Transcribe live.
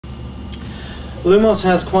Illumos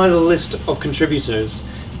has quite a list of contributors,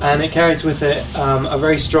 and it carries with it a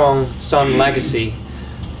very strong Sun legacy.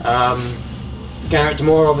 Garrett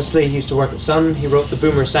D'Amore obviously used to work at Sun. He wrote the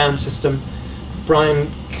Boomer sound system.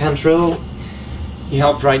 Brian Cantrill, he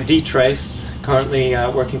helped write D-Trace, currently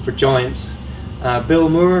working for Joint. Bill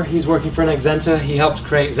Moore, he's working for Nexenta. He helped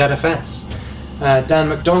create ZFS. Dan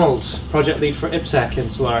McDonald, project lead for IPSEC in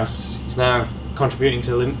Solaris. He's now contributing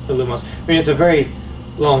to Illumos. I mean, it's a very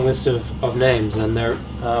long list of names, and they're,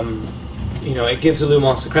 you know, it gives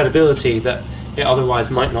Illumos a credibility that it otherwise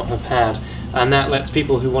might not have had, and that lets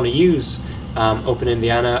people who want to use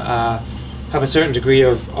OpenIndiana have a certain degree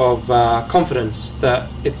of confidence that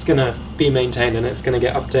it's going to be maintained and it's going to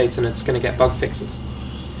get updates and it's going to get bug fixes.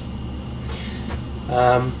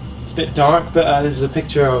 It's a bit dark, but this is a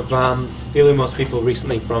picture of the Illumos people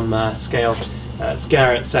recently from Scale. It's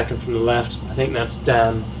Garrett second from the left. I think that's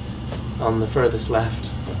Dan on the furthest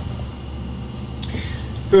left.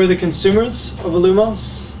 Who are the consumers of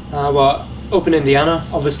Illumos? Well,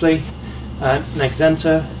 OpenIndiana, obviously,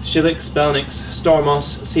 Nexenta, Shillix, Belnix,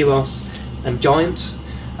 Stormos, Celos, and Joint.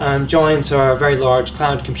 Joint are a very large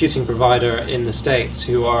cloud computing provider in the States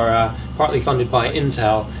who are partly funded by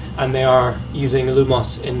Intel, and they are using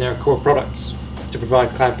Illumos in their core products to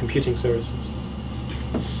provide cloud computing services.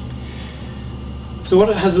 So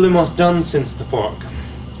what has Illumos done since the fork?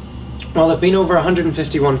 Well, there have been over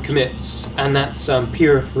 151 commits, and that's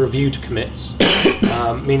peer-reviewed commits,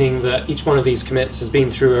 meaning that each one of these commits has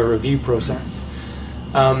been through a review process.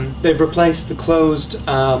 They've replaced the closed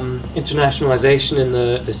internationalization in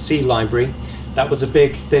the C library. That was a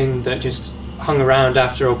big thing that just hung around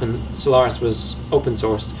after OpenSolaris was open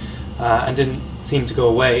sourced and didn't seem to go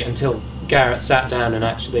away until Garrett sat down and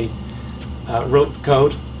actually wrote the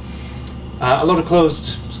code. A lot of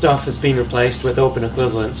closed stuff has been replaced with open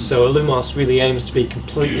equivalents, so Illumos really aims to be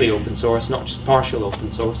completely open source, not just partial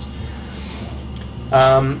open source.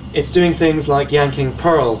 It's doing things like yanking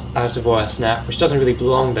Perl out of OSNet, which doesn't really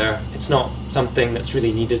belong there. It's not something that's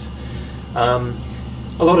really needed. A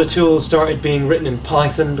lot of tools started being written in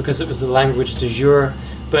Python because it was the language du jour,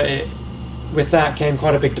 but with that came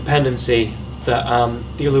quite a big dependency that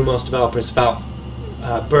the Illumos developers felt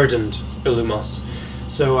burdened Illumos.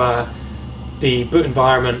 So the boot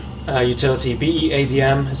environment utility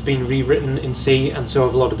BEADM has been rewritten in C, and so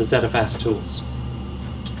have a lot of the ZFS tools.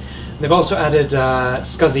 They've also added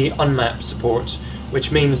SCSI unmap support,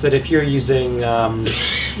 which means that if you're using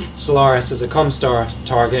Solaris as a Comstar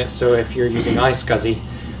target, so if you're using iSCSI,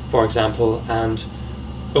 for example, and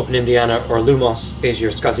OpenIndiana or Illumos is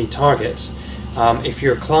your SCSI target, if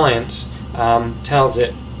your client tells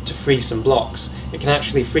it to free some blocks, it can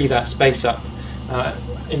actually free that space up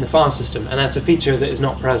in the file system, and that's a feature that is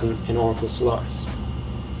not present in Oracle Solaris.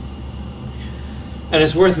 And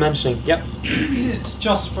it's worth mentioning, yep. It's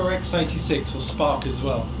just for x86 or Spark as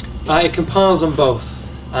well? It compiles on both.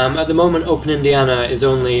 At the moment, OpenIndiana is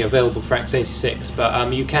only available for x86,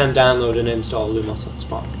 but you can download and install Illumos on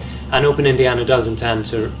Spark. And OpenIndiana does intend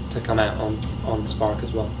to come out on Spark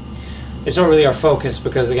as well. It's not really our focus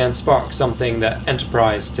because, again, Spark's something that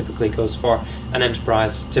Enterprise typically goes for, and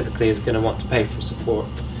Enterprise typically is going to want to pay for support.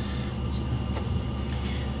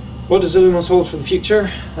 What does Illumos hold for the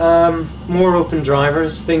future? More open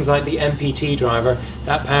drivers, things like the MPT driver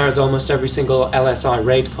that powers almost every single LSI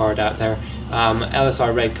RAID card out there.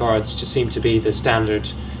 LSI RAID cards just seem to be the standard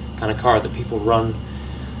kind of card that people run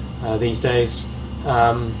these days.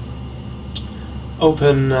 Open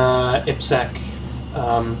IPSEC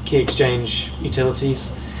key exchange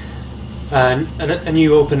utilities, a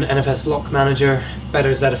new open NFS lock manager,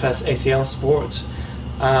 better ZFS ACL support,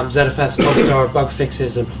 ZFS Comstar bug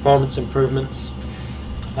fixes and performance improvements.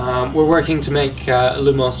 We're working to make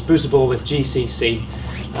Illumos bootable with GCC.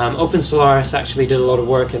 OpenSolaris actually did a lot of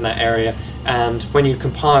work in that area, and when you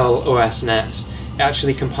compile OSNet, it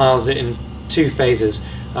actually compiles it in two phases.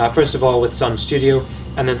 First of all with Sun Studio,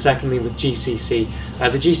 and then secondly with GCC.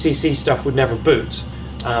 The GCC stuff would never boot,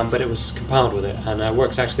 but it was compiled with it, and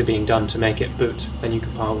work's actually being done to make it boot. Then you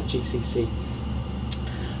compile with GCC.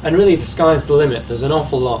 And really the sky's the limit. There's an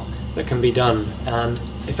awful lot that can be done, and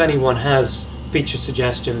if anyone has feature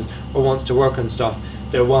suggestions or wants to work on stuff,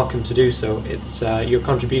 they're welcome to do so. It's your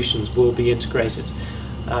contributions will be integrated.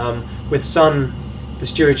 With Sun, the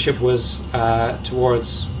stewardship was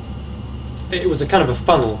towards, it was a kind of a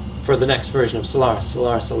funnel for the next version of Solaris,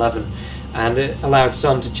 Solaris 11, and it allowed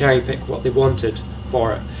Sun to cherry pick what they wanted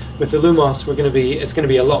for it. With Illumos, it's going to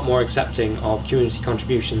be a lot more accepting of community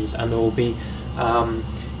contributions, and there will be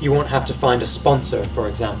you won't have to find a sponsor, for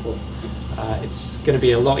example. It's going to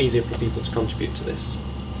be a lot easier for people to contribute to this.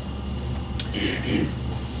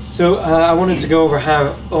 So So I wanted to go over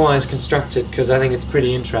how OI is constructed because I think it's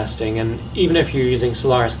pretty interesting, and even if you're using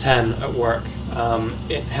Solaris 10 at work,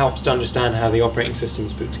 it helps to understand how the operating system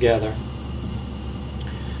is put together.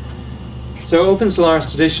 So OpenSolaris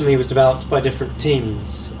traditionally was developed by different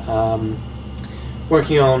teams,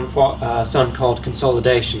 working on what Sun called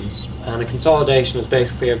consolidations, and a consolidation is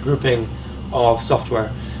basically a grouping of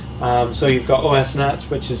software. So you've got OSNet,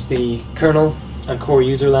 which is the kernel and core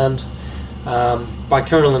userland. By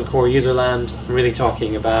kernel and core userland, I'm really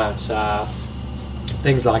talking about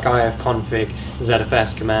things like ifconfig,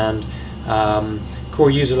 ZFS command. Core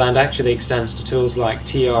userland actually extends to tools like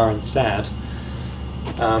TR and SAD.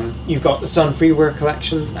 You've got the Sun freeware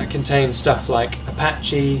collection that contains stuff like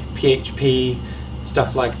Apache, PHP,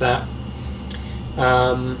 stuff like that.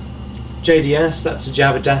 JDS, that's a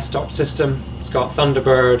Java desktop system. It's got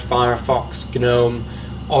Thunderbird, Firefox, GNOME,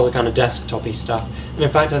 all the kind of desktop-y stuff. And in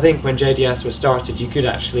fact, I think when JDS was started, you could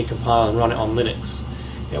actually compile and run it on Linux.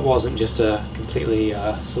 It wasn't just a completely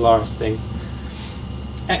Solaris thing.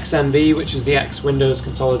 XMV, which is the X Windows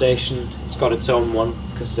consolidation, it's got its own one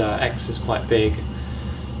because X is quite big.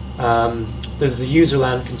 There's the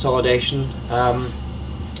userland consolidation.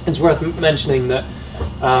 It's worth mentioning that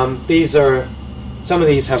some of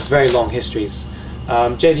these have very long histories.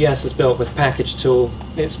 JDS is built with package tool.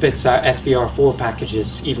 It spits out SVR4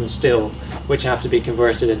 packages even still, which have to be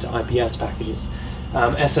converted into IPS packages.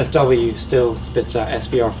 SFW still spits out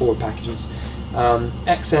SVR4 packages.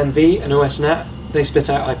 XNV and OSNet, they spit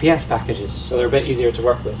out IPS packages, so they're a bit easier to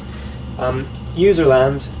work with.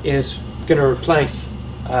 Userland is going to replace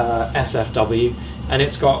SFW, and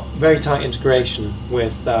it's got very tight integration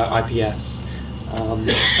with IPS.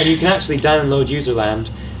 And you can actually download Userland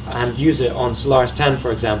and use it on Solaris 10,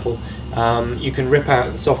 for example. You can rip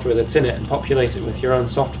out the software that's in it and populate it with your own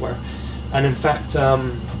software. And in fact,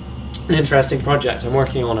 an interesting project I'm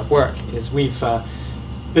working on at work is we've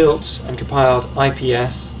built and compiled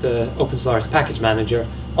IPS, the OpenSolaris package manager,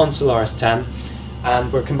 on Solaris 10,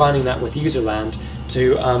 and we're combining that with Userland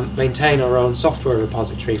to maintain our own software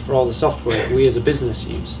repository for all the software that we as a business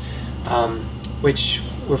use, which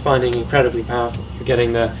we're finding incredibly powerful. You're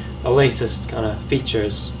getting the latest kind of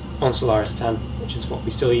features on Solaris 10, which is what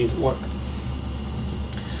we still use at work.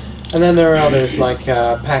 And then there are others like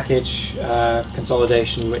package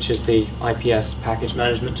consolidation, which is the IPS package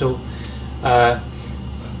management tool.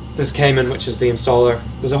 There's Cayman, which is the installer.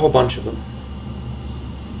 There's a whole bunch of them.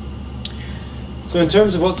 So in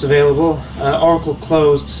terms of what's available, Oracle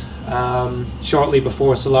closed shortly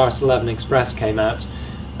before Solaris 11 Express came out.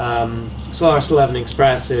 Solaris 11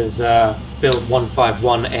 Express is build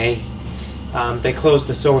 151A. They closed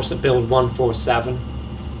the source at build 147.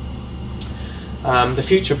 The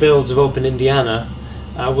future builds of OpenIndiana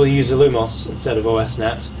will use Illumos instead of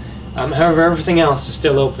OSNet. However, everything else is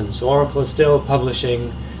still open, so Oracle is still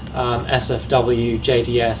publishing SFW,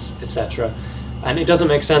 JDS, etc. And it doesn't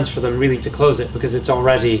make sense for them really to close it because it's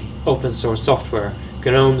already open source software.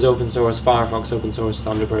 GNOME's open source, Firefox open source,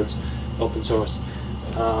 Thunderbird's open source.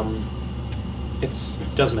 It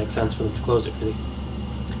doesn't make sense for them to close it really.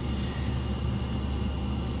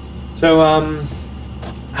 So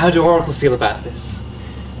how do Oracle feel about this?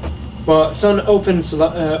 Well, Sun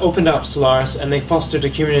opened up Solaris, and they fostered a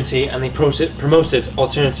community, and they promoted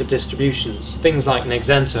alternative distributions. Things like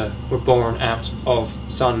Nexenta were born out of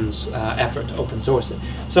Sun's effort to open source it.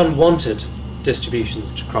 Sun wanted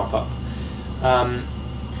distributions to crop up. And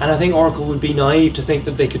I think Oracle would be naive to think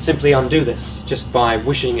that they could simply undo this just by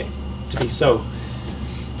wishing it to be so.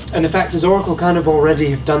 And the fact is, Oracle kind of already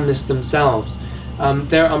have done this themselves.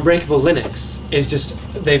 Their Unbreakable Linux is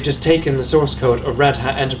they've just taken the source code of Red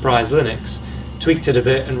Hat Enterprise Linux, tweaked it a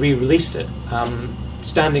bit and re-released it,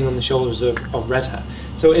 standing on the shoulders of Red Hat.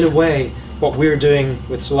 So in a way, what we're doing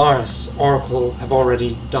with Solaris, Oracle have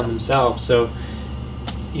already done themselves. So,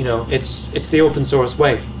 you know, it's the open source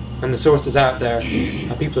way. And the source is out there,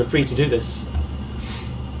 people are free to do this.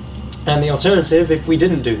 And the alternative, if we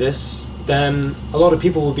didn't do this, then a lot of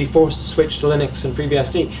people would be forced to switch to Linux and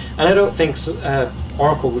FreeBSD. And I don't think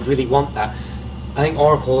Oracle would really want that. I think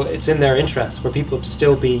Oracle, it's in their interest for people to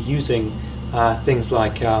still be using things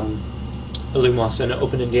like Illumos and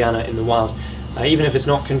OpenIndiana in the wild. Even if it's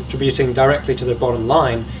not contributing directly to their bottom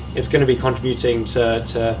line, it's going to be contributing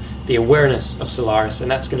to the awareness of Solaris,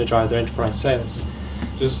 and that's going to drive their enterprise sales.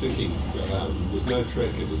 Just thinking, there's no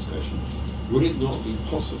trick in this question. Would it not be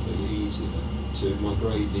possibly easier to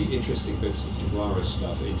migrate the interesting bits of Solaris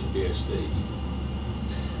stuff into BSD?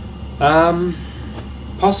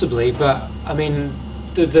 Possibly, but I mean,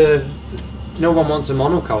 no one wants a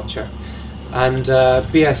monoculture, and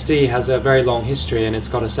BSD has a very long history, and it's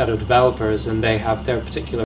got a set of developers, and they have their particular